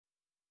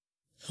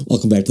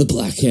Welcome back to the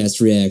Bleghcast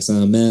Reacts.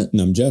 I'm Matt.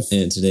 And I'm Jeff.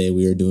 And today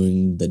we are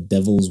doing The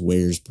Devil's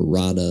Wears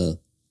Prada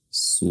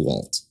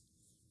Salt.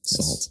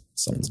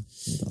 Salt.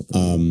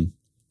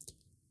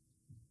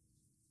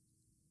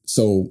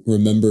 So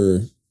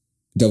remember,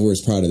 Devil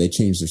Wears Prada, they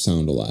changed their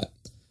sound a lot.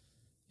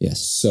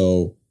 yes.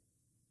 So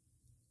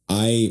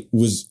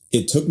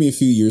it took me a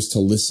few years to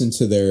listen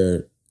to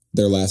their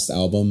last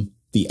album,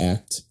 The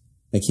Act,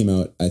 that came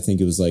out, I think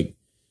it was like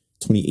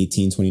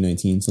 2018,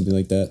 2019, something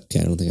like that. Okay,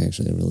 I don't think I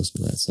actually ever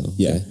listened to that. So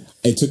yeah,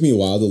 it took me a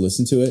while to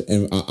listen to it,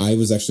 and I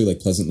was actually like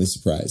pleasantly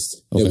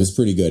surprised. Okay. It was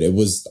pretty good. It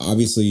was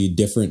obviously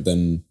different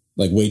than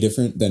way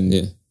different than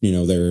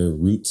their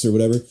roots or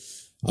whatever.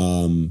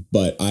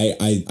 But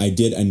I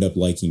did end up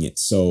liking it.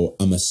 So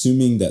I'm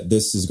assuming that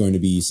this is going to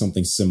be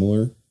something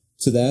similar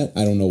to that.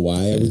 I don't know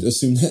why I would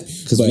assume that,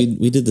 because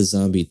we did the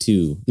Zombie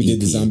 2. We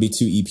did the Zombie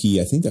 2 EP.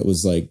 I think that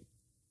was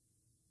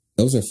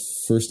our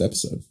first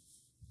episode.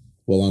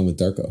 Well, along with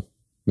Darko.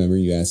 Remember,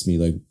 you asked me,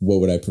 what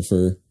would I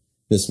prefer,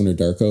 this one or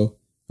Darko?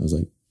 I was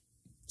like,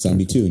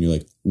 Zombie 2. And you're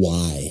like,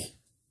 why?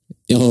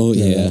 Oh,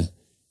 yeah.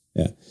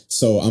 Yeah.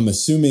 So I'm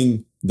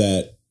assuming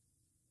that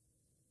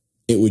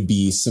it would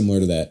be similar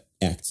to that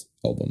Act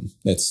album.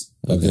 That's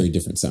a very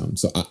different sound.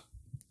 So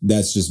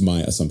that's just my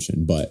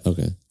assumption. But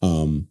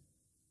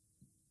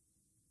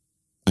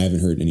I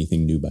haven't heard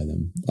anything new by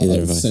them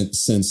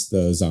since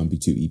the Zombie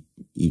 2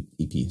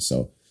 EP.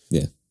 So,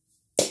 yeah.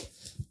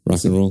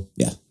 Rock and roll?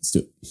 Yeah, let's do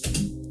it.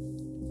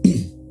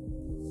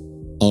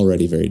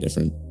 Already very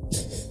different.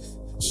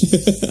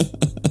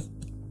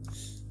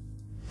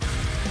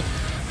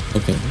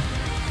 Okay.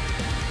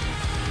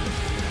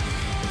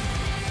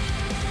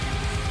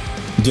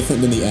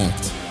 Different than the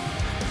Act.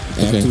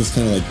 Act was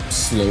kind of like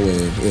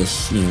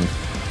slower-ish,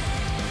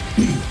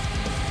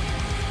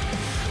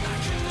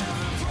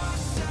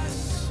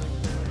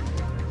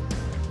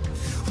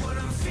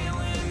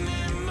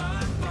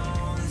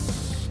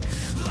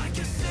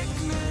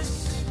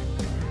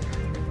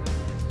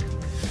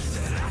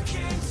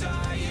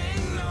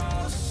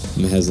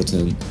 I'm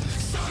hesitant.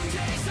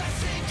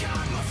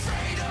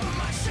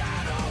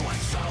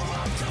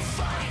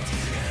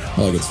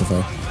 I like it so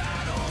far.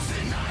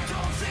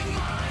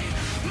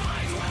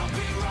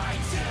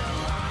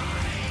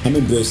 I'm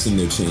embracing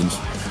their change.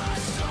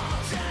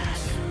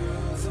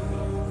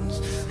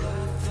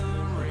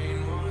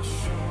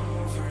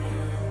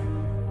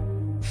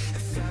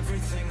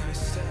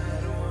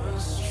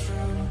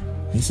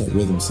 Why does that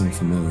rhythm seem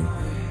familiar?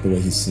 The way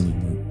he's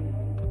singing it.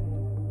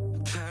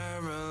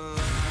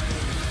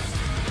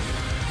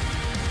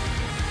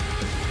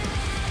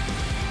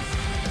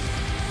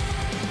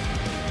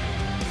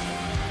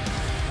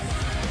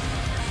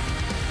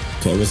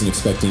 Okay, I wasn't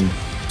expecting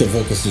the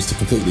vocals just to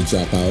completely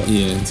drop out.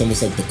 Yeah. It's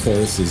almost like the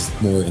chorus is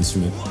more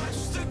instrument.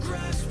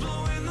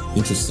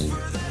 Interesting.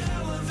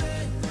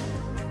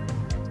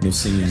 No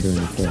singing during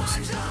the chorus.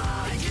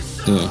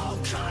 Yeah.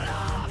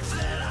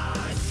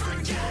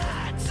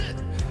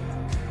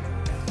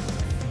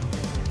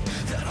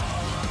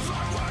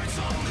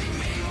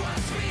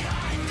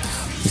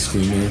 The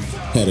Screamer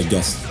had a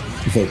guest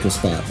vocal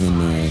spot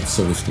on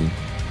Silver Screen.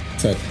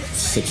 Track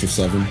 6 or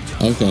 7.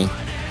 Okay.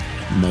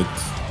 Mike,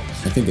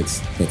 I think that's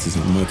his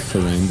name, Mike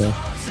Ferranda.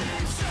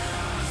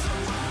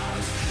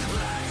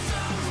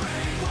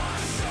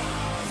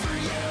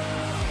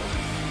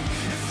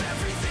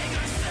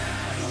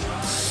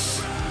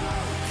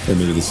 Or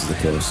maybe this is the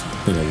chorus. I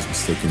think I was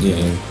mistaken. Yeah.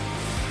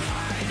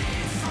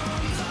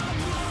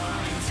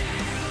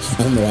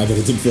 I don't know why, but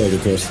it didn't feel like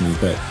a chorus to me,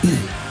 but...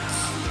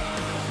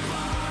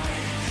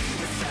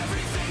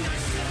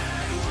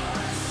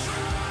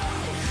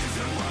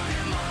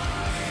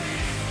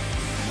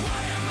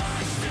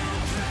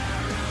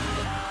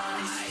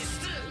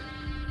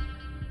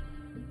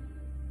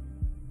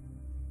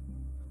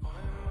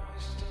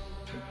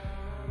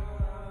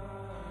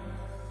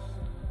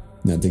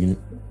 Not digging it.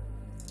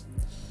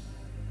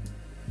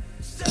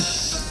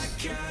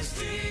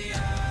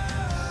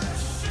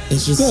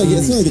 It's just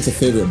it's not like it's a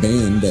favorite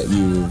band that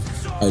you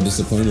are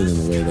disappointed in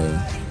the way they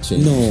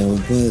change. No,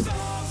 but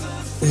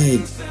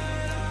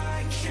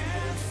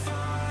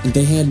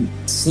they had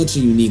such a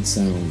unique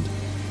sound,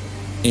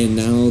 and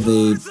now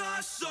they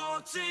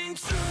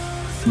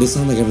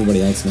sound like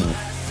everybody else now.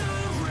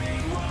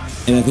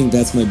 And I think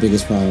that's my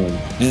biggest problem.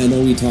 And I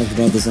know we talked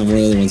about this on one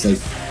of the other ones,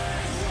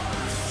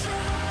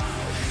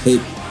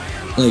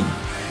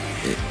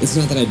 it's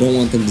not that I don't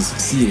want them to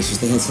succeed, it's just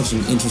they had such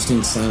an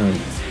interesting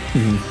sound.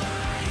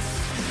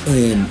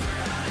 And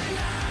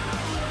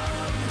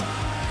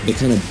they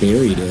kind of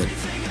buried it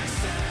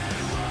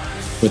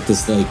with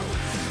this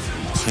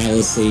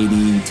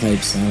Palisade-y type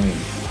sound.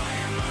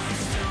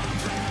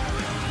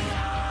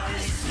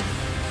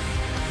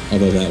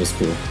 Although that was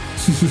cool.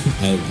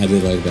 I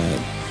did like that.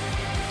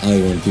 I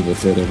like when people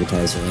throw their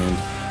guitars around.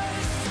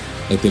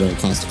 They don't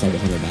cost a couple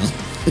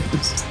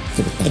 $100.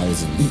 For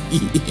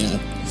 $1,000. Yeah.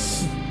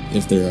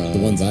 If they're... the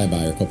ones I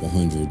buy are a couple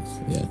 $100.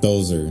 Yeah.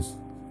 Those are...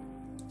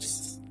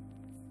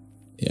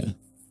 Yeah.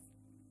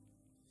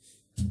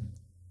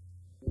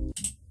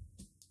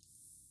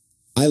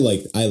 I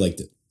liked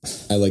it.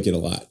 I like it a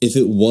lot. If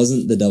it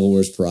wasn't The Devil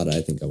Wears Prada,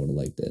 I think I would have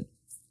liked it.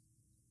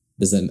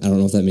 I don't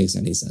know if that makes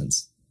any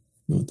sense.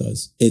 No, it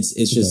does. It's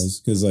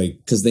just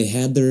because they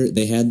had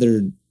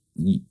their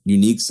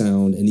unique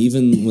sound, and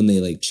even when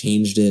they like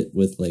changed it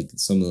with like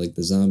some of like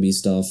the zombie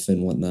stuff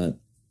and whatnot,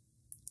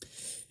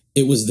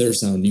 it was their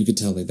sound. You could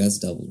tell like that's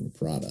Devil Wears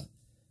Prada,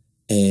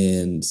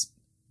 and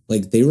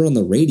like they were on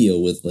the radio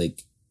with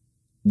like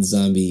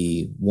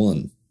Zombie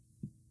 1.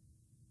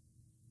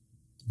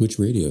 Which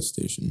radio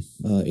station?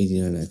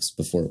 89X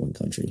before it went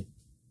country.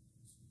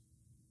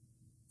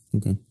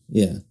 Okay.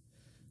 Yeah.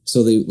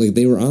 So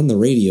they were on the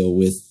radio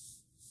with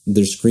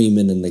their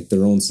screaming and like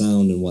their own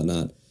sound and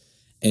whatnot.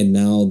 And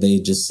now they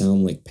just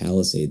sound like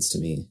Palisades to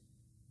me.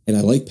 And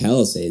I like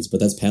Palisades, but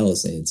that's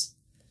Palisades.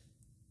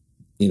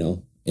 You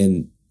know,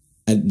 and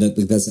I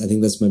think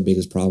that's my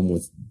biggest problem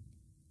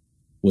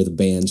with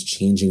bands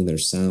changing their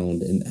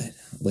sound. And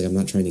like, I'm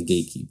not trying to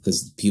gatekeep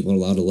because people are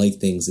allowed to like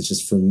things. It's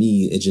just, for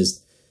me, it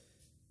just,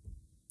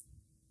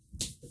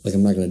 like,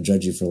 I'm not going to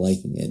judge you for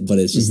liking it, but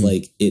it's just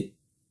like it.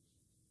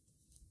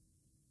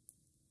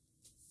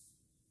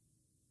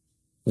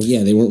 Like,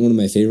 yeah, they weren't one of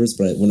my favorites,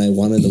 but when I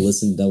wanted to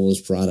listen to Devil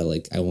Wears Prada,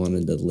 like I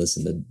wanted to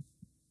listen to,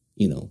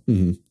 you know.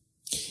 Mm-hmm.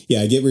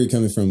 Yeah, I get where you're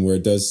coming from. Where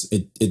it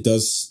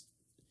does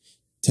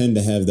tend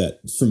to have that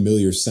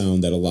familiar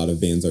sound that a lot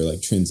of bands are like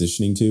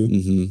transitioning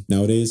to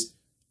nowadays,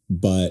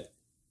 but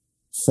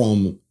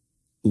from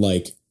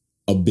like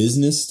a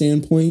business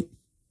standpoint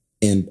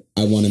and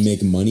I want to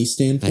make money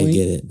standpoint,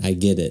 I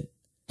get it.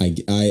 I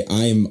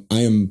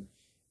am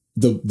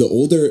the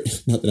older,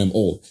 not that I'm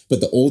old, but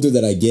the older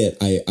that I get,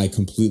 I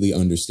completely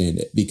understand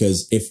it,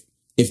 because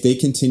if they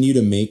continue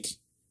to make,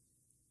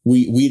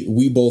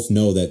 we both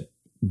know that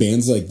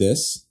bands like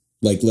this,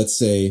 like let's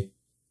say,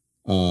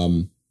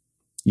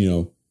 you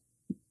know,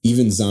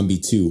 even Zombie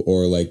 2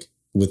 or like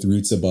with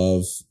Roots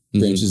Above,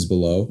 Branches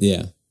Below.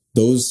 Yeah.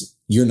 Those,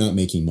 you're not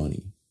making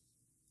money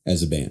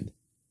as a band.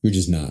 You're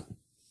just not.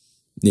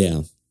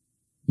 Yeah.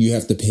 You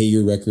have to pay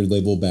your record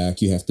label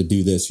back. You have to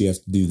do this. You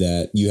have to do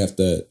that. You have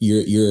to,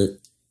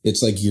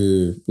 it's like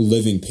you're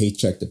living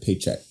paycheck to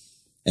paycheck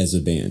as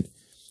a band.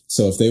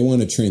 So if they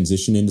want to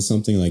transition into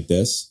something like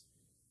this,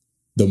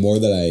 the more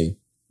that I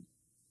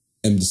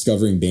am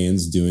discovering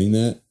bands doing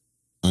that,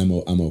 I'm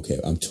okay.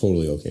 I'm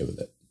totally okay with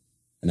it.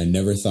 And I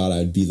never thought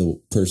I'd be the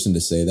person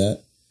to say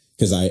that,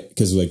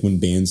 because like when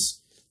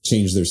bands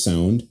change their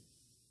sound,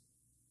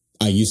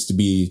 I used to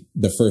be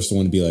the first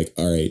one to be like,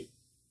 all right,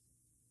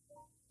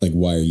 like,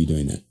 why are you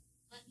doing that?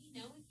 Let me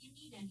know if you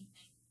need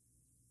anything.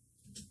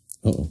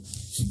 Oh,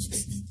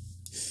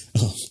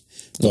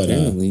 but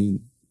apparently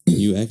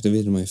you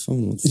activated my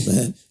phone. What's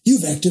that?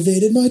 You've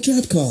activated my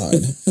trap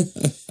card.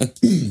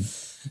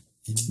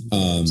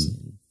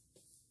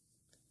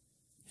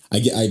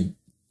 I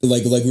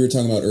like we were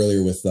talking about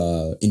earlier with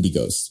Indie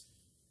Ghost.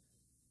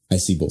 I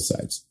see both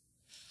sides.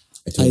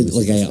 I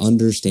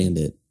understand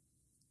it,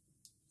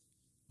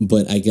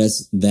 but I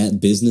guess that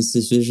business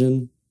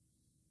decision,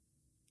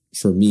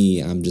 for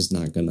me, I'm just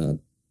not gonna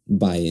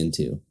buy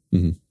into.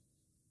 Mm-hmm.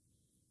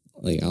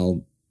 Like I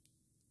don't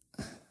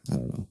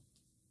know.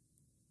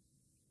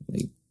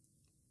 Like,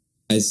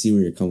 I see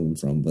where you're coming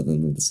from, but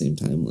then at the same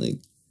time, like,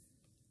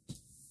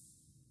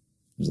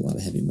 there's a lot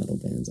of heavy metal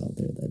bands out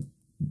there that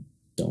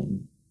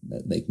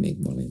like make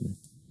money and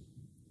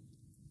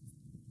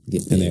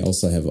get paid. And they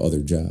also have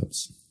other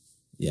jobs.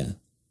 Yeah.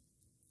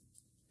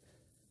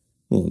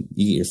 Well,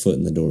 you get your foot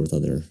in the door with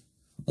other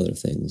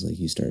things. Like,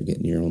 you start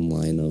getting your own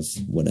line of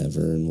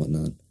whatever and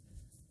whatnot.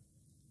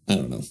 I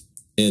don't know.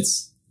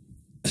 It's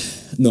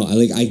no,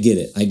 I get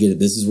it.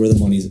 This is where the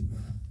money's. I'm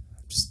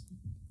just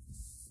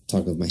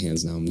talking with my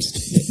hands now. I'm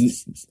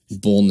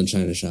just bull in the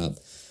china shop.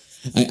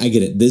 I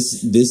get it.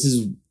 This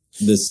is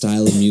the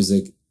style of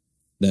music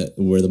that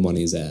where the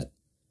money's at.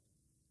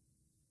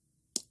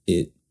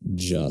 It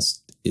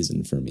just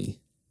isn't for me.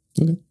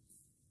 Okay.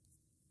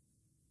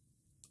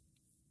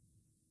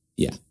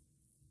 Yeah.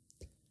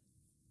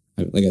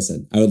 Like I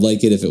said, I would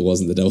like it if it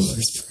wasn't the Devil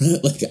Wears Prada.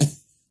 Like,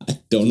 I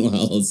don't know how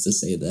else to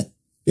say that.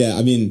 Yeah,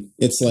 I mean,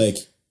 it's like,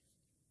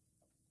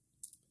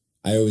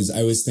 I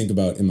always think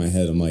about in my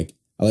head, I'm like,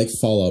 I like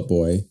Fall Out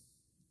Boy,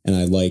 and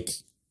I like,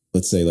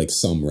 let's say, like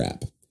some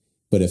rap.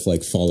 But if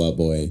like Fall Out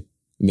Boy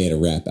made a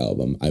rap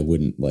album, I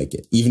wouldn't like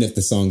it, even if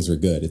the songs were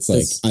good. It's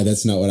like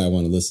that's not what I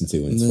want to listen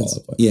to when it's Fall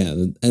Out Boy. Yeah,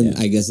 and yeah.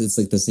 I guess it's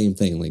like the same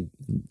thing. Like,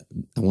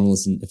 I want to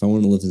listen. If I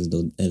want to listen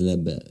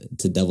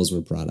to Devils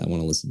Wear Prada, I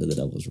want to listen to the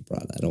Devils Wear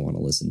Prada. I don't want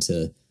to listen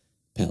to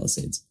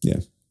Palisades. Yeah,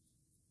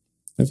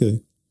 I feel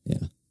you.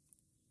 Yeah,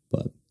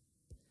 but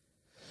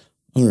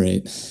all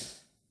right.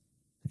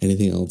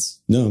 Anything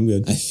else? No, I'm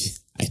good.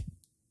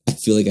 I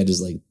feel like I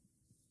just like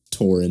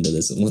tore into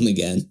this one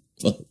again,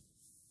 but.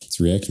 It's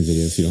a reaction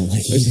video. If you don't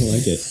like it, you don't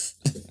like it.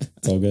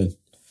 It's all good.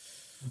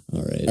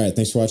 All right. All right.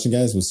 Thanks for watching,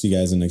 guys. We'll see you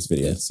guys in the next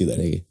video. Yeah. See you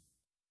later.